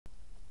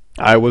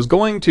I was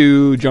going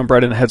to jump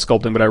right into head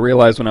sculpting, but I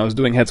realized when I was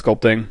doing head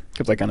sculpting,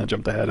 because I kind of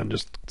jumped ahead and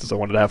just because I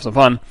wanted to have some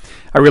fun,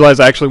 I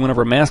realized I actually went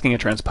over masking and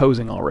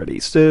transposing already.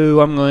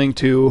 So I'm going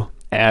to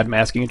add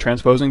masking and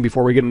transposing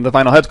before we get into the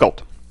final head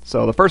sculpt.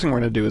 So the first thing we're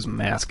going to do is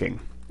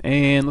masking.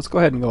 And let's go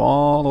ahead and go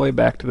all the way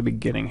back to the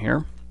beginning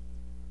here,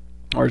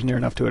 or as near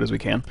enough to it as we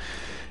can.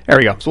 There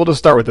we go. So we'll just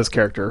start with this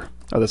character,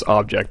 or this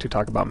object, to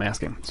talk about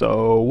masking.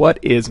 So what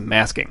is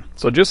masking?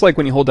 So just like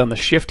when you hold down the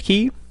Shift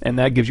key, and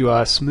that gives you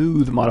a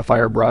smooth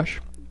modifier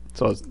brush.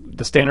 So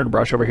the standard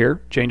brush over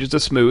here changes to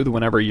smooth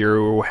whenever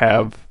you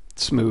have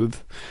smooth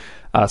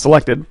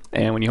selected.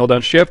 And when you hold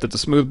down Shift, it's a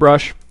smooth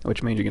brush,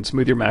 which means you can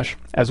smooth your mesh.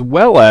 As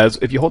well as,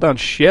 if you hold down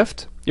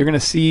Shift, you're going to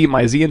see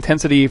my Z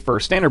intensity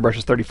for standard brush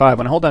is 35.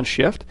 When I hold down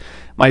Shift,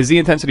 my Z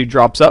intensity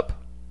drops up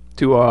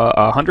to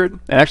 100,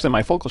 and actually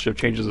my focal shift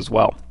changes as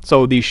well.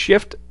 So the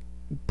Shift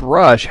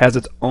brush has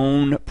its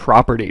own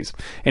properties,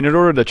 and in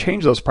order to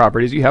change those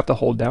properties, you have to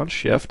hold down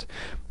Shift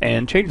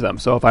and change them.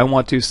 So if I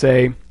want to,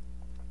 say,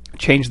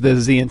 change the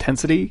Z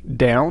intensity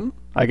down,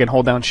 I can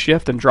hold down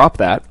Shift and drop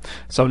that.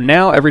 So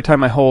now every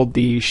time I hold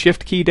the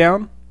Shift key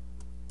down,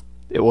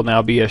 it will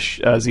now be a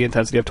Z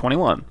intensity of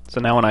 21. So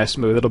now when I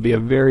smooth, it'll be a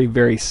very,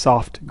 very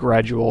soft,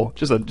 gradual,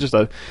 just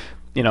a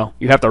you know,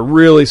 you have to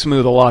really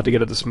smooth a lot to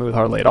get it to smooth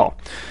hardly at all.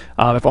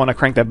 If I want to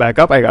crank that back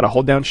up, I got to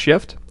hold down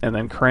Shift and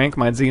then crank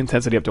my Z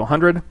intensity up to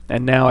 100,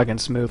 and now I can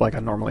smooth like I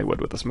normally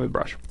would with a smooth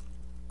brush.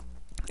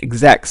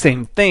 Exact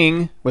same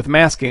thing with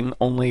masking,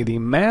 only the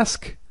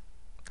mask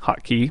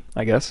hotkey,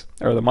 I guess,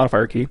 or the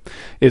modifier key,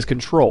 is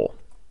Control.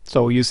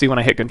 So you see when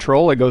I hit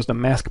Control, it goes to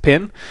Mask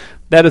Pin.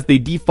 That is the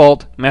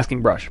default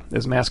masking brush,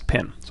 is Mask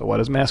Pin. So what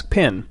is Mask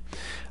Pin?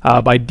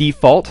 By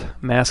default,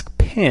 Mask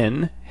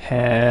Pin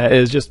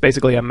is just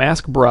basically a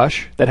mask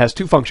brush that has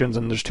two functions,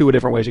 and there's two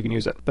different ways you can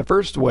use it. The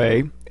first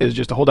way is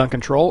just to hold down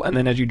Control, and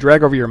then as you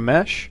drag over your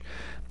mesh,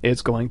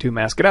 it's going to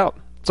mask it out.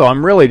 So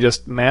I'm really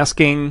just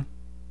masking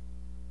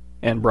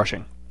and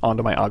brushing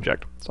onto my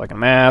object. So I can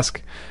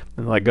mask,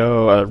 and let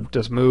go,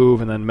 just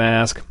move, and then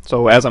mask.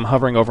 So as I'm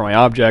hovering over my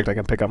object, I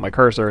can pick up my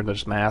cursor and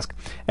just mask.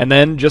 And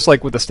then, just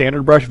like with the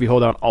standard brush, if you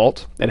hold down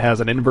Alt, it has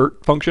an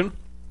invert function,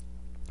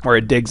 where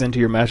it digs into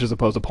your mesh as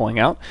opposed to pulling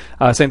out.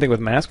 Same thing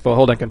with mask. If I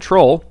hold down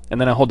Control, and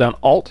then I hold down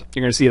Alt,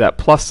 you're going to see that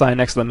plus sign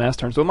next to the mask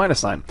turns to a minus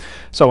sign.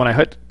 So when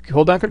I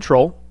hold down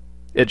Control,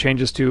 it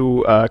changes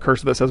to a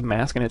cursor that says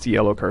mask, and it's a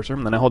yellow cursor.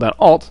 And then I hold down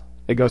Alt,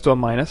 it goes to a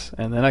minus,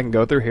 and then I can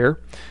go through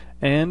here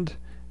and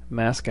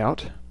mask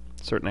out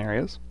certain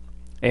areas.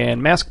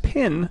 And Mask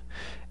Pin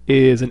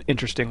is an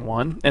interesting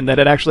one, in that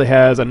it actually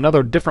has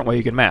another different way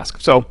you can mask.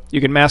 So you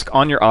can mask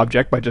on your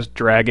object by just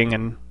dragging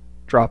and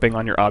dropping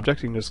on your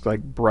object. You can just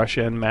like brush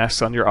in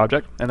masks on your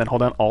object, and then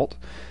hold down Alt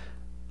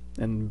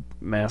and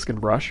mask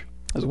and brush.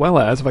 As well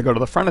as, if I go to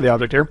the front of the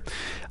object here,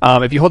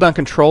 if you hold down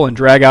Control and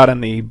drag out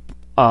in the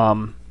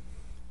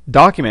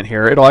document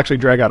here, it'll actually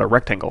drag out a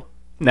rectangle.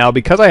 Now,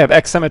 because I have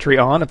X symmetry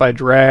on, if I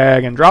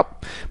drag and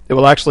drop, it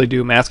will actually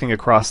do masking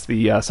across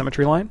the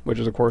symmetry line, which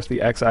is, of course,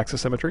 the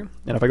X-axis symmetry.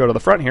 And if I go to the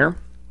front here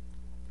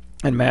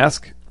and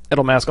mask,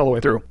 it'll mask all the way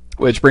through,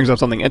 which brings up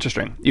something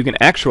interesting. You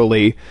can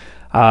actually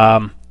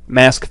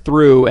mask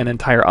through an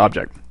entire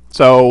object.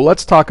 So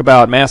let's talk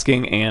about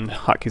masking and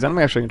hotkeys. I'm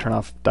actually going to turn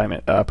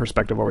off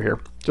perspective over here,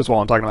 just while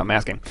I'm talking about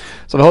masking.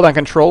 So if I hold down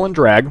Control and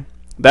drag,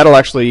 that'll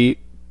actually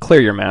clear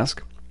your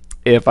mask.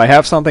 If I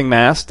have something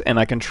masked and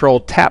I Control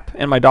tap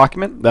in my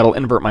document, that'll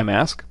invert my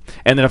mask.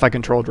 And then if I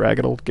Control drag,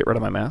 it'll get rid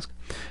of my mask.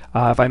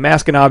 If I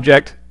mask an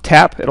object,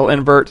 tap, it'll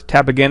invert.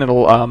 Tap again,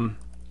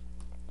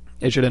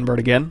 it should invert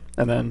again.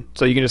 And then,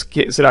 so you can just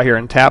sit out here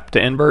and tap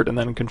to invert, and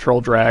then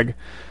Control drag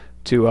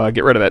to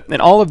get rid of it.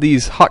 And all of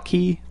these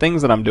hotkey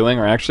things that I'm doing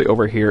are actually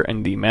over here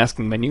in the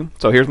masking menu.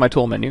 So here's my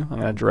tool menu. I'm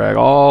going to drag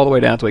all the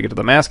way down until we get to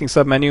the masking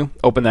submenu.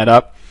 Open that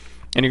up,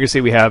 and you can see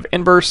we have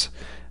inverse,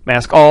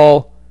 mask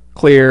all,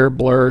 clear,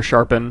 blur,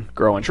 sharpen,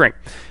 grow, and shrink,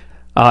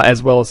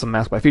 as well as some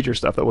mask by feature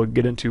stuff that we'll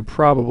get into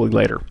probably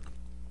later.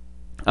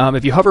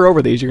 If you hover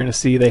over these, you're going to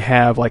see they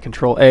have like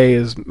Control A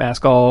is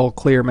mask all,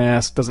 clear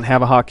mask, doesn't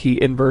have a hotkey,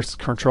 inverse,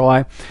 Control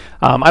I.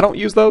 I don't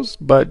use those,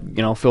 but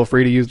feel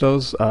free to use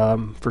those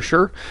for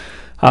sure.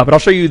 But I'll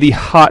show you the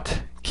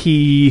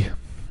hotkey. I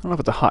don't know if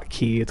it's a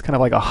hotkey. It's kind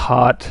of like a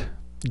hot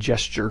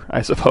gesture,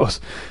 I suppose.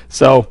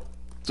 So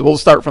we'll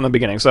start from the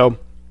beginning. So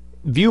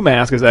view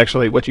mask is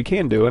actually what you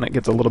can do, and it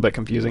gets a little bit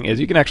confusing, is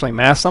you can actually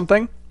mask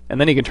something, and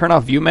then you can turn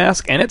off view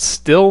mask, and it's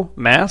still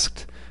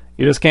masked.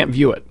 You just can't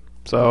view it.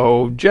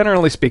 So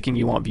generally speaking,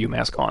 you want view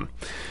mask on.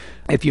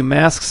 If you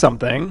mask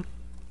something,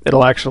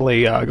 it'll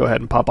actually go ahead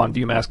and pop on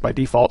view mask by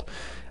default.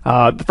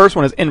 The first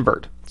one is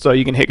invert. So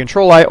you can hit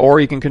Control I, or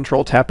you can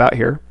Control tap out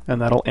here,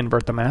 and that'll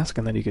invert the mask,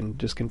 and then you can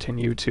just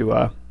continue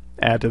to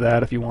add to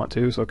that if you want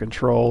to. So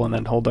Control and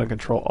then hold down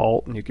Control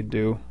Alt, and you can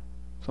do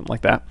something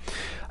like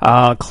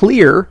that.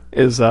 Clear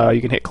is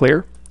you can hit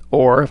clear,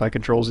 or if I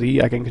Control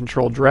Z, I can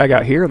Control drag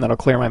out here, and that'll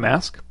clear my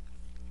mask.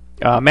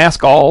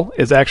 Mask all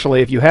is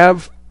actually, if you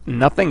have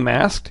nothing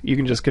masked, you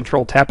can just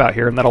Control tap out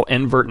here, and that'll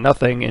invert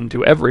nothing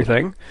into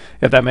everything,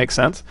 if that makes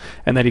sense.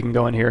 And then you can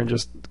go in here and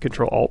just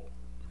Control Alt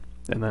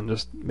and then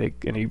just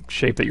make any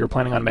shape that you're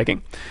planning on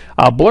making.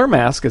 Blur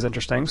mask is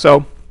interesting.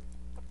 So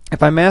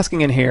if I'm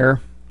masking in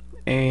here,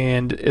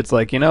 and it's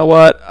like, you know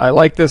what, I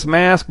like this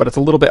mask, but it's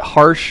a little bit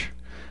harsh.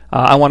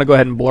 I want to go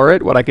ahead and blur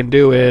it. What I can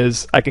do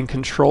is I can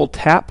Control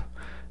Tap,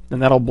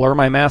 and that'll blur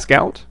my mask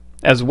out,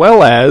 as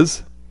well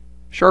as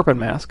Sharpen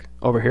Mask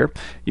over here.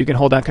 You can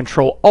hold down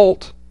Control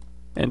Alt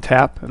and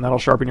tap, and that'll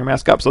sharpen your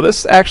mask up. So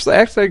this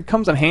actually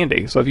comes in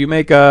handy. So if you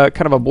make a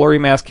kind of a blurry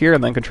mask here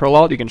and then Control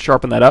Alt, you can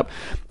sharpen that up.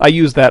 I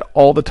use that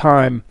all the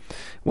time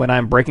when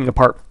I'm breaking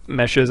apart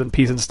meshes and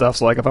pieces and stuff.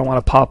 So like if I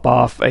want to pop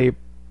off a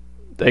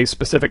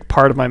specific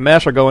part of my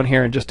mesh, I'll go in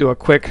here and just do a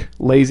quick,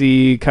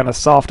 lazy, kind of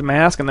soft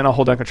mask, and then I'll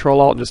hold down Control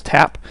Alt and just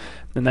tap,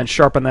 and then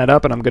sharpen that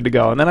up, and I'm good to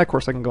go. And then of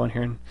course I can go in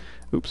here and,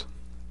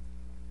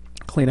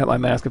 clean up my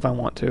mask if I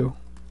want to.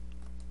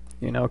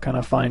 You know, kind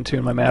of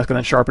fine-tune my mask and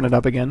then sharpen it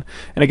up again.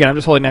 And again, I'm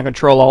just holding down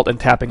Control-Alt and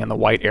tapping in the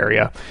white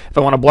area. If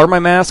I want to blur my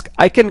mask,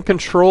 I can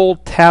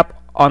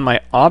Control-Tap on my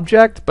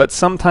object, but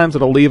sometimes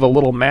it'll leave a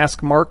little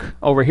mask mark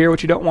over here,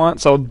 which you don't want.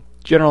 So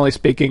generally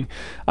speaking,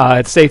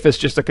 it's safest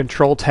just to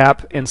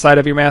Control-Tap inside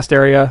of your masked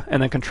area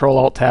and then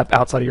Control-Alt-Tap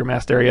outside of your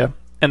masked area.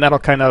 And that'll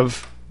kind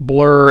of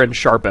blur and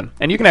sharpen.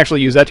 And you can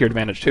actually use that to your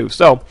advantage too.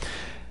 So,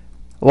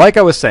 like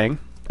I was saying,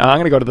 I'm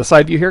going to go to the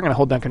side view here. I'm going to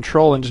hold down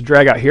Control and just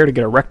drag out here to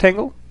get a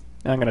rectangle.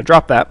 And I'm going to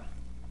drop that.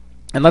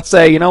 And let's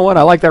say, you know what,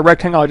 I like that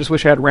rectangle, I just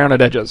wish I had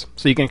rounded edges.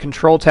 So you can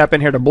Control Tap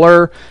in here to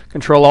blur,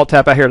 Control Alt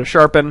Tap out here to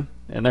sharpen,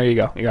 and there you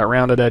go. You got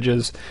rounded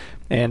edges,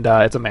 and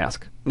it's a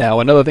mask.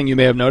 Now, another thing you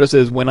may have noticed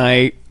is when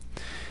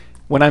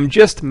I'm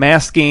just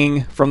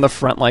masking from the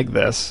front like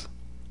this,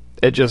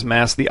 it just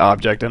masks the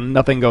object and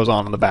nothing goes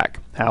on in the back.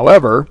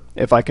 However,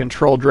 if I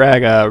Control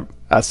drag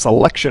a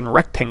selection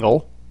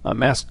rectangle, a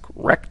mask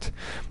rect,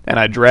 and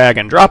I drag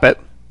and drop it,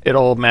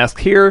 it'll mask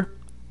here,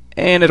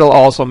 and it'll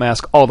also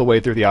mask all the way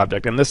through the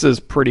object, and this is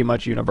pretty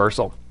much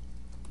universal.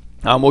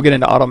 We'll get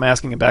into auto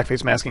masking and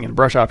backface masking and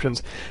brush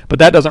options, but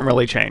that doesn't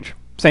really change.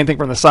 Same thing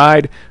from the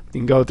side. You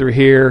can go through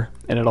here,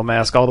 and it'll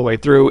mask all the way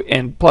through,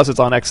 and plus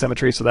it's on X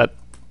symmetry, so that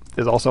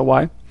is also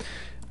why.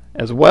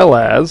 As well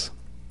as,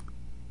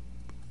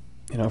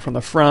 you know, from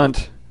the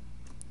front,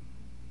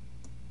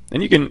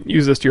 and you can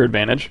use this to your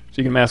advantage,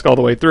 so you can mask all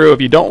the way through. If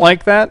you don't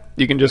like that,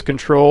 you can just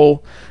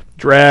Control,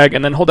 drag,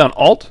 and then hold down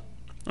Alt,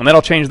 and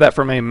that'll change that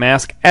from a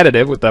mask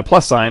additive with the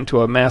plus sign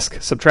to a mask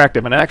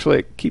subtractive. And actually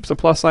it keeps a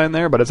plus sign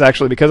there, but it's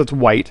actually, because it's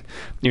white,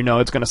 you know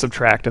it's going to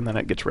subtract, and then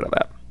it gets rid of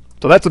that.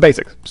 So that's the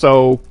basics.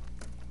 So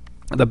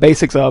the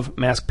basics of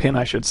mask pin,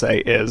 I should say,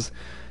 is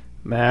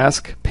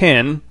mask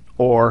pin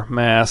or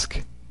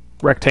mask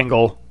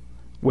rectangle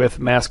with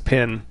mask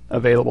pin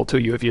available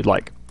to you if you'd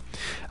like.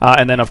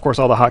 And then of course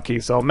all the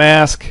hotkeys. So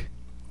mask,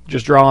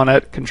 just draw on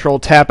it, Control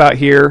Tap out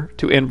here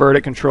to invert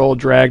it, Control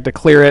drag to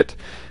clear it,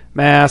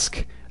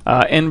 mask,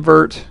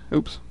 invert,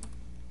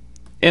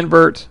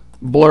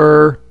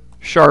 blur,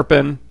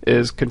 sharpen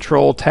is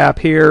Control Tap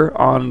here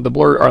on the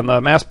blur, on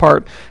the mask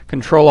part,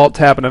 Control Alt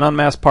Tap in an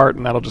unmasked part,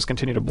 and that'll just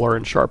continue to blur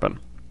and sharpen.